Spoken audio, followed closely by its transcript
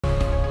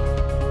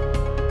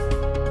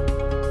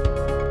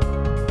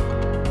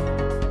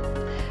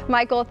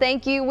Michael,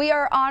 thank you. We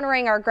are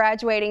honoring our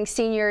graduating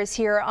seniors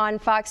here on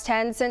Fox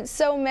 10 since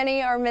so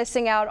many are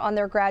missing out on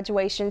their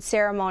graduation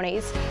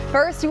ceremonies.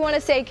 First, we want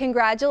to say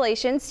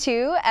congratulations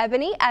to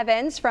Ebone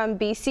Evans from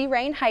BC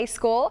Rain High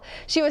School.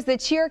 She was the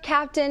cheer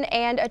captain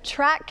and a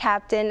track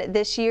captain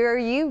this year.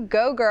 You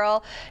go,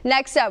 girl.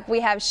 Next up, we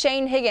have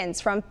Shayne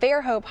Higgins from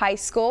Fairhope High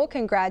School.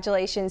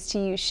 Congratulations to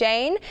you,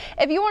 Shayne.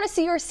 If you want to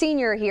see your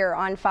senior here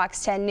on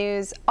Fox 10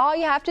 News, all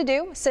you have to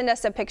do is send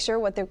us a picture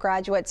with the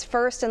graduate's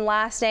first and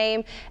last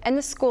name and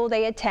the school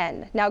they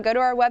attend. Now go to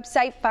our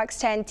website,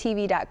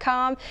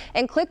 fox10tv.com,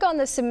 and click on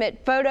the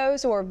Submit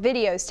Photos or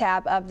Videos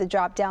tab of the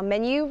drop-down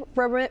menu.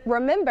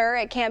 Remember,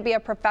 it can't be a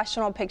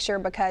professional picture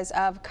because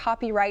of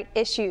copyright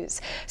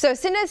issues. So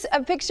send us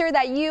a picture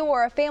that you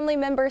or a family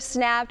member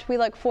snapped. We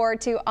look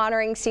forward to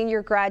honoring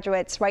senior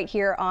graduates right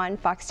here on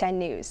Fox 10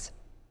 News.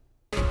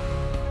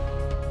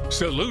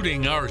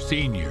 Saluting our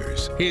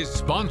seniors is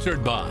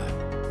sponsored by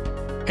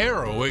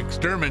Arrow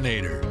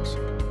Exterminators,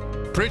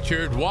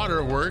 Pritchard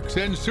Waterworks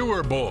and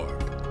Sewer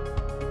Board,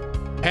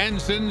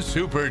 Hanson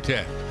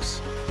Supertex,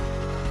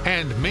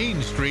 and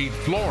Main Street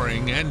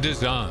Flooring and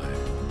Design.